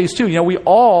that's our case too. We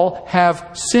all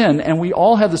have sin and we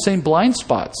all have the same blind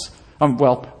spots.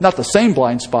 Well, not the same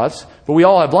blind spots, but we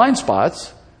all have blind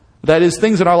spots. That is,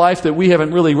 things in our life that we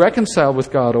haven't really reconciled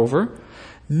with God over.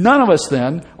 None of us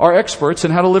then are experts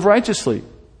in how to live righteously.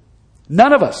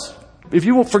 None of us. if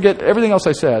you will forget everything else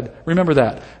I said, remember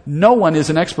that. No one is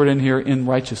an expert in here in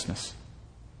righteousness.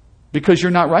 Because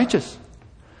you're not righteous.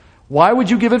 Why would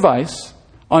you give advice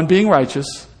on being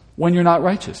righteous when you're not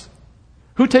righteous?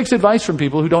 Who takes advice from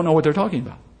people who don't know what they're talking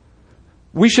about?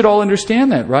 We should all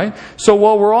understand that, right? So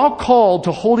while we're all called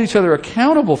to hold each other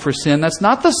accountable for sin, that's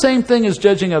not the same thing as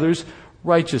judging others'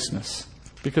 righteousness.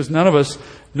 Because none of us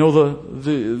know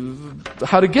the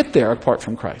how to get there apart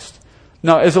from Christ.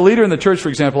 Now, as a leader in the church, for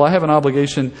example, I have an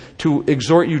obligation to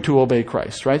exhort you to obey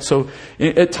Christ, right? So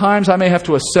at times I may have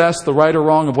to assess the right or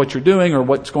wrong of what you're doing or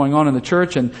what's going on in the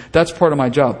church, and that's part of my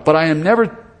job. But I am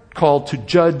never called to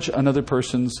judge another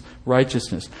person's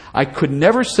righteousness. I could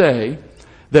never say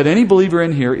that any believer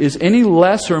in here is any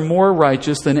less or more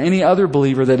righteous than any other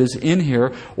believer that is in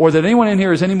here, or that anyone in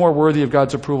here is any more worthy of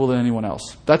God's approval than anyone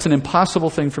else. That's an impossible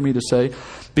thing for me to say,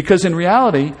 because in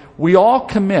reality, we all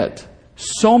commit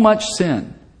so much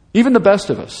sin, even the best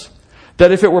of us,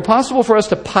 that if it were possible for us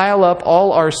to pile up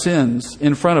all our sins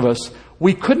in front of us,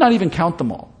 we could not even count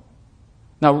them all.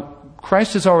 Now,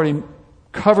 Christ has already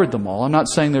covered them all. I'm not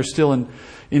saying they're still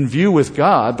in view with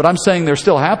God, but I'm saying they're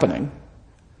still happening.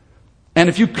 And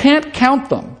if you can't count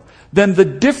them, then the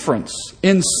difference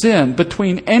in sin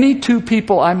between any two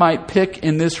people I might pick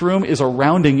in this room is a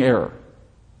rounding error.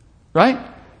 Right?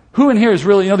 Who in here is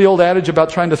really, the old adage about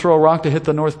trying to throw a rock to hit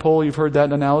the North Pole? You've heard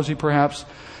that analogy perhaps.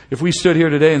 If we stood here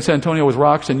today in San Antonio with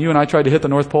rocks and you and I tried to hit the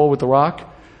North Pole with the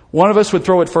rock, one of us would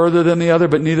throw it further than the other,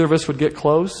 but neither of us would get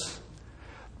close.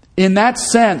 In that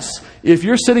sense, if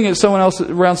you're sitting at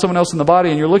around someone else in the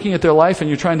body and you're looking at their life and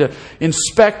you're trying to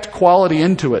inspect quality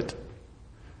into it,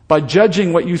 by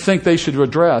judging what you think they should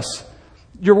address,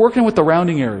 you're working with the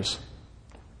rounding errors.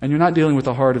 And you're not dealing with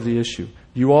the heart of the issue.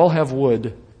 You all have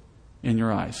wood in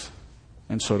your eyes.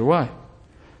 And so do I.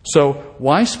 So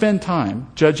why spend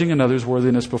time judging another's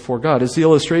worthiness before God? As the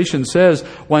illustration says,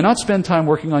 why not spend time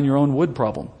working on your own wood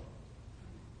problem?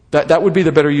 That would be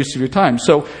the better use of your time.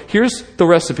 So here's the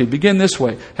recipe. Begin this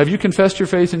way. Have you confessed your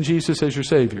faith in Jesus as your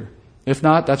Savior? If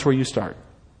not, that's where you start.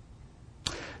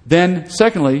 Then,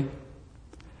 secondly,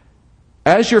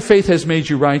 as your faith has made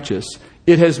you righteous,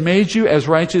 it has made you as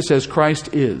righteous as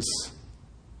Christ is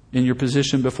in your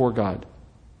position before God.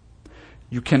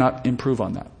 You cannot improve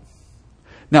on that.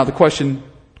 Now, the question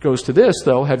goes to this,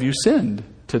 though. Have you sinned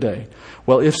today?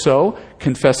 Well, if so,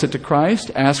 confess it to Christ,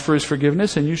 ask for His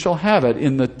forgiveness, and you shall have it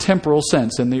in the temporal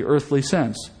sense, in the earthly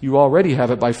sense. You already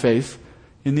have it by faith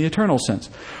in the eternal sense.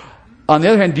 On the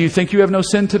other hand, do you think you have no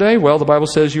sin today? Well, the Bible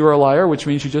says you are a liar, which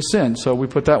means you just sinned. So we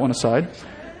put that one aside.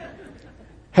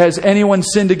 Has anyone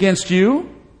sinned against you?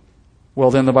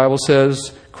 Well, then the Bible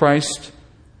says Christ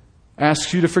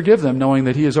asks you to forgive them, knowing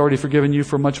that He has already forgiven you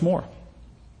for much more.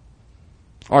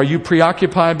 Are you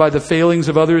preoccupied by the failings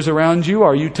of others around you?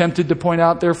 Are you tempted to point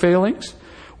out their failings?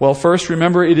 Well, first,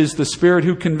 remember, it is the Spirit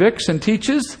who convicts and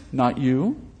teaches, not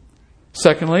you.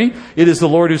 Secondly, it is the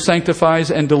Lord who sanctifies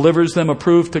and delivers them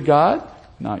approved to God,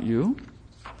 not you.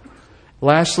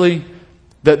 Lastly,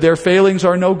 that their failings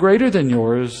are no greater than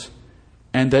yours,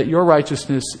 and that your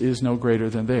righteousness is no greater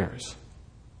than theirs.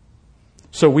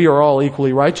 So we are all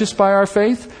equally righteous by our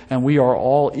faith, and we are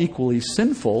all equally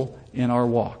sinful in our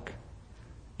walk.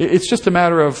 It's just a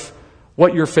matter of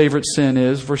what your favorite sin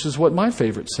is versus what my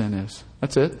favorite sin is.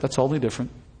 That's it. That's all the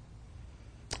different.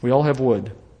 We all have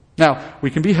wood. Now,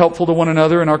 we can be helpful to one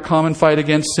another in our common fight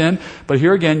against sin, but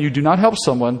here again, you do not help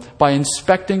someone by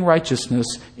inspecting righteousness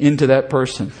into that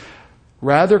person.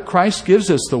 Rather, Christ gives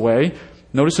us the way.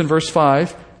 Notice in verse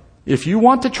 5, if you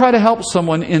want to try to help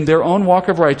someone in their own walk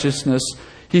of righteousness,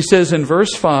 he says in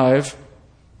verse 5,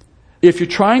 if you're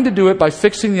trying to do it by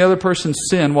fixing the other person's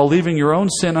sin while leaving your own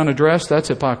sin unaddressed, that's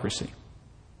hypocrisy.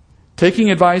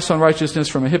 Taking advice on righteousness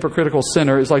from a hypocritical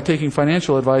sinner is like taking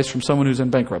financial advice from someone who's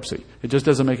in bankruptcy. It just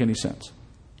doesn't make any sense.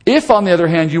 If, on the other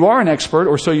hand, you are an expert,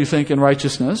 or so you think, in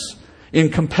righteousness, in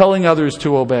compelling others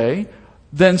to obey,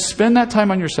 then spend that time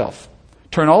on yourself.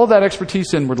 Turn all of that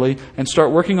expertise inwardly and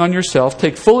start working on yourself.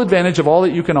 Take full advantage of all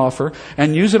that you can offer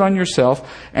and use it on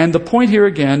yourself. And the point here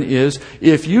again is,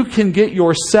 if you can get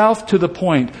yourself to the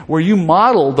point where you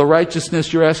model the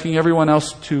righteousness you're asking everyone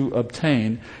else to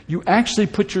obtain, you actually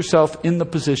put yourself in the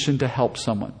position to help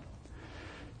someone.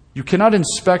 You cannot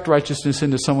inspect righteousness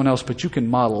into someone else, but you can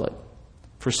model it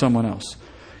for someone else.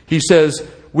 He says,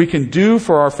 we can do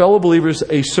for our fellow believers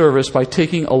a service by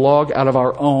taking a log out of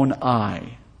our own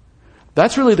eye.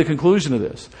 That's really the conclusion of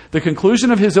this. The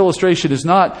conclusion of his illustration is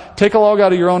not take a log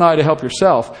out of your own eye to help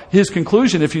yourself. His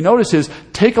conclusion, if you notice, is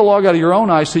take a log out of your own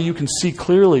eye so you can see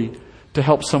clearly to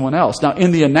help someone else. Now,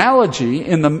 in the analogy,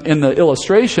 in the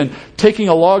illustration, taking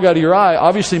a log out of your eye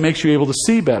obviously makes you able to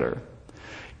see better.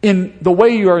 in the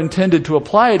way you are intended to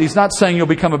apply it, he's not saying you'll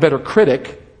become a better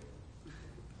critic.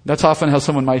 That's often how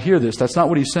someone might hear this. That's not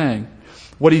what he's saying.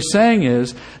 What he's saying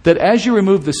is that as you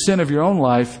remove the sin of your own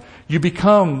life, you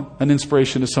become an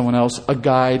inspiration to someone else, a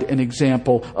guide, an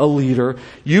example, a leader.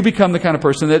 You become the kind of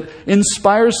person that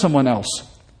inspires someone else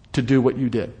to do what you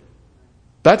did.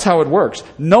 That's how it works.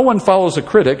 No one follows a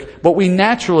critic, but we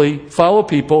naturally follow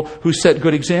people who set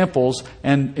good examples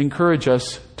and encourage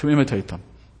us to imitate them.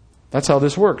 That's how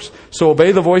this works. So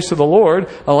obey the voice of the Lord,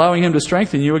 allowing Him to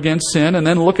strengthen you against sin, and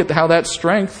then look at how that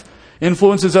strength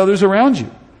influences others around you.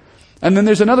 And then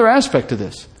there's another aspect to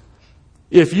this.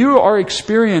 If you are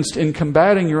experienced in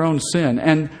combating your own sin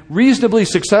and reasonably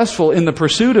successful in the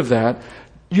pursuit of that,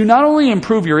 you not only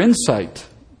improve your insight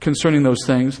concerning those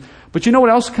things, but you know what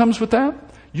else comes with that?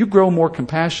 You grow more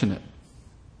compassionate.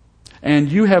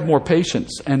 And you have more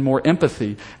patience and more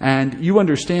empathy. And you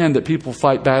understand that people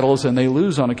fight battles and they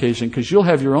lose on occasion because you'll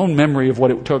have your own memory of what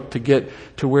it took to get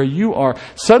to where you are.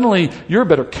 Suddenly, you're a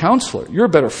better counselor. You're a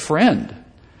better friend.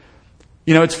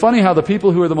 You know, it's funny how the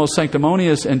people who are the most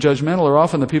sanctimonious and judgmental are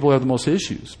often the people who have the most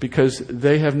issues because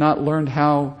they have not learned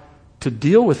how to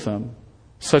deal with them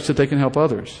such that they can help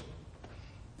others.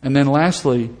 And then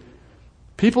lastly,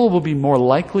 people will be more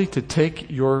likely to take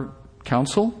your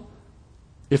counsel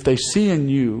if they see in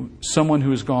you someone who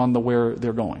has gone the where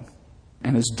they're going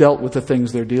and has dealt with the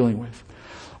things they're dealing with.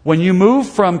 When you move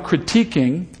from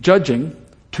critiquing, judging,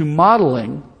 to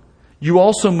modeling, you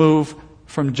also move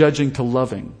from judging to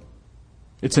loving.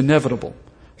 It's inevitable.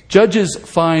 Judges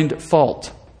find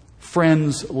fault.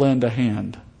 Friends lend a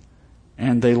hand.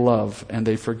 And they love and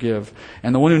they forgive.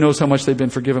 And the one who knows how much they've been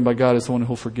forgiven by God is the one who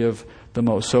will forgive the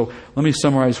most. So let me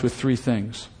summarize with 3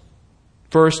 things.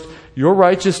 First, your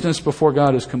righteousness before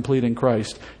God is complete in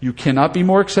Christ. You cannot be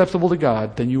more acceptable to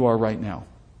God than you are right now.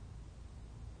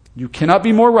 You cannot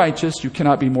be more righteous. You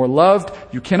cannot be more loved.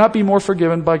 You cannot be more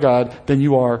forgiven by God than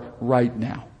you are right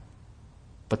now.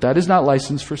 But that is not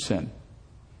license for sin.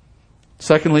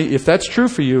 Secondly, if that's true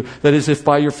for you, that is, if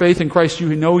by your faith in Christ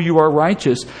you know you are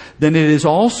righteous, then it is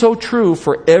also true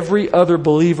for every other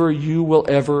believer you will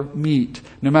ever meet,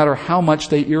 no matter how much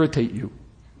they irritate you.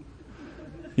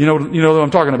 You know what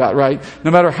I'm talking about, right? No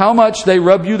matter how much they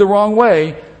rub you the wrong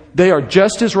way, they are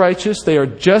just as righteous, they are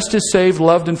just as saved,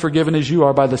 loved, and forgiven as you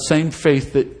are by the same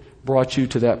faith that brought you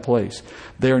to that place.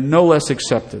 They are no less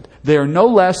accepted. They are no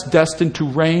less destined to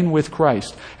reign with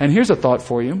Christ. And here's a thought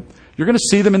for you. You're going to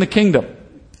see them in the kingdom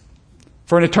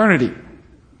for an eternity.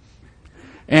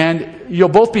 And you'll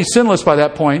both be sinless by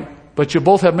that point, but you'll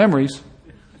both have memories.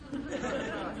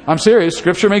 I'm serious.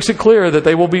 Scripture makes it clear that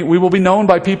we will be known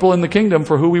by people in the kingdom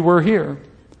for who we were here.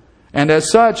 And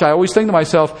as such, I always think to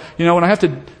myself, when I have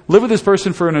to live with this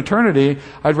person for an eternity,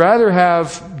 I'd rather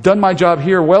have done my job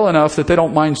here well enough that they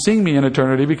don't mind seeing me in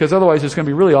eternity, because otherwise it's going to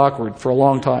be really awkward for a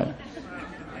long time.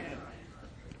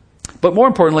 But more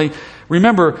importantly,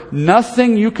 remember,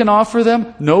 nothing you can offer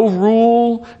them, no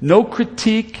rule, no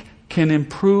critique can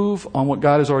improve on what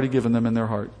God has already given them in their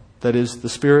heart. That is the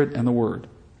Spirit and the Word.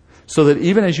 So that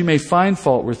even as you may find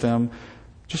fault with them,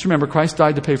 just remember Christ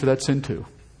died to pay for that sin too.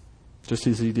 Just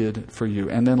as He did for you.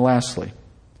 And then lastly,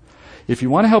 if you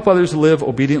want to help others live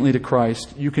obediently to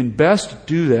Christ, you can best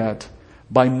do that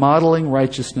by modeling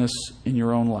righteousness in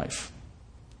your own life.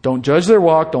 Don't judge their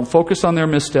walk. Don't focus on their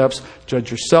missteps.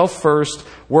 Judge yourself first.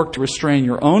 Work to restrain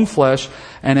your own flesh.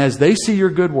 And as they see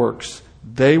your good works,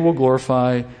 they will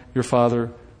glorify your Father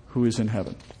who is in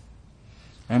heaven.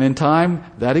 And in time,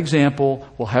 that example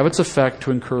will have its effect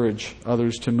to encourage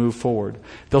others to move forward.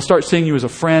 They'll start seeing you as a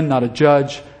friend, not a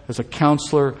judge, as a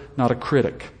counselor, not a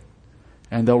critic.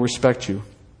 And they'll respect you.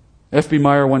 F.B.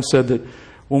 Meyer once said that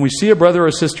when we see a brother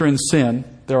or sister in sin,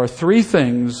 there are 3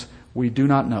 things we do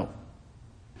not know.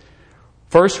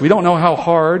 First, we don't know how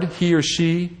hard he or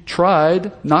she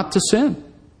tried not to sin.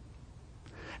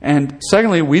 And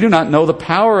secondly, we do not know the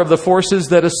power of the forces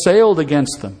that assailed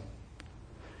against them.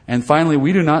 And finally,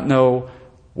 we do not know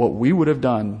what we would have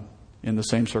done in the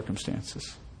same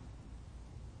circumstances.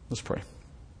 Let's pray.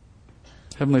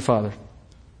 Heavenly Father,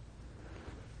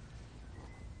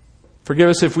 forgive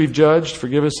us if we've judged.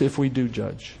 Forgive us if we do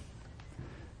judge.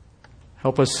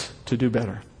 Help us to do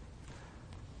better.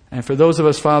 And for those of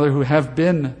us, Father, who have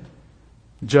been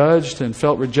judged and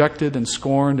felt rejected and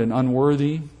scorned and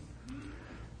unworthy,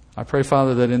 I pray,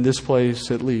 Father, that in this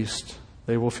place at least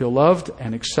they will feel loved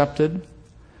and accepted,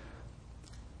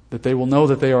 that they will know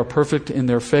that they are perfect in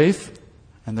their faith,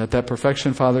 and that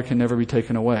perfection, Father, can never be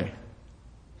taken away.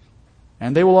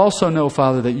 And they will also know,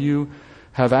 Father, that you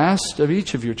have asked of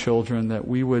each of your children that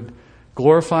we would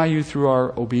glorify you through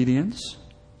our obedience,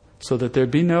 so that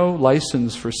there'd be no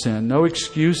license for sin, no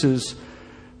excuses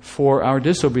for our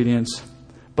disobedience,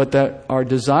 but that our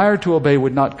desire to obey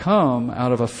would not come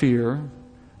out of a fear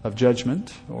of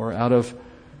judgment or out of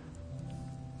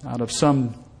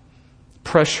some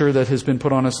pressure that has been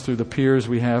put on us through the peers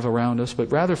we have around us,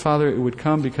 but rather, Father, it would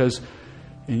come because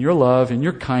in your love, in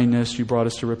your kindness, you brought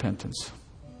us to repentance.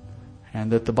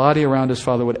 And that the body around us,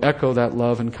 Father, would echo that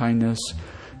love and kindness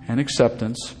and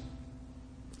acceptance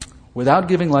without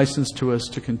giving license to us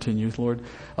to continue, Lord.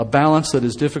 A balance that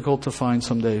is difficult to find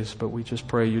some days, but we just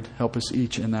pray you'd help us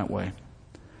each in that way.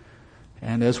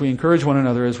 And as we encourage one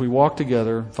another, as we walk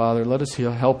together, Father, let us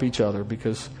help each other,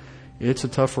 because it's a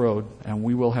tough road and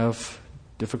we will have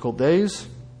difficult days.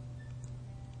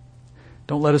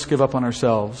 Don't let us give up on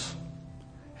ourselves,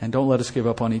 and don't let us give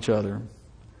up on each other.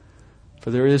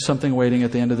 For there is something waiting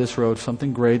at the end of this road,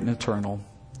 something great and eternal,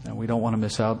 and we don't want to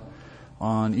miss out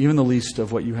on even the least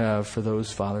of what you have for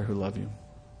those, Father, who love you.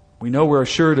 We know we're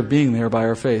assured of being there by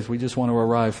our faith. We just want to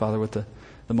arrive, Father, with the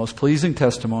most pleasing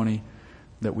testimony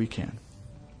that we can.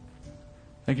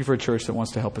 Thank you for a church that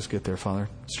wants to help us get there, Father.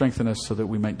 Strengthen us so that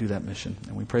we might do that mission.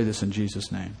 And we pray this in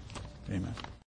Jesus' name. Amen.